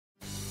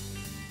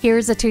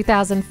Here's a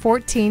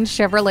 2014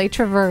 Chevrolet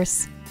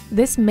Traverse.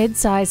 This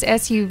midsize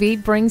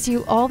SUV brings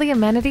you all the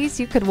amenities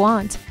you could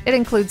want. It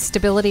includes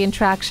stability and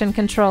traction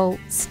control,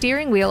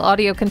 steering wheel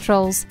audio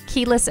controls,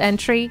 keyless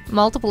entry,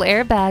 multiple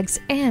airbags,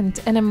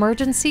 and an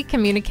emergency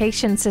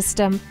communication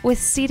system. With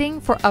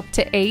seating for up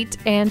to 8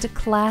 and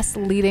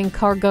class-leading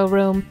cargo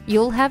room,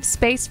 you'll have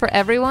space for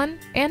everyone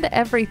and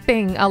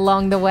everything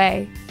along the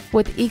way.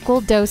 With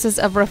equal doses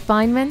of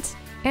refinement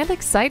and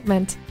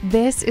excitement,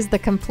 this is the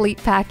complete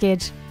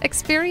package.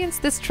 Experience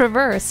this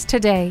Traverse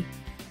today.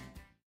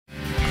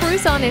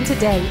 Cruise on in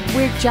today.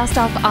 We're just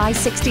off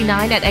I-69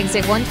 at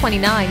exit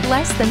 129,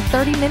 less than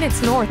 30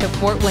 minutes north of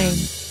Fort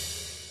Wayne.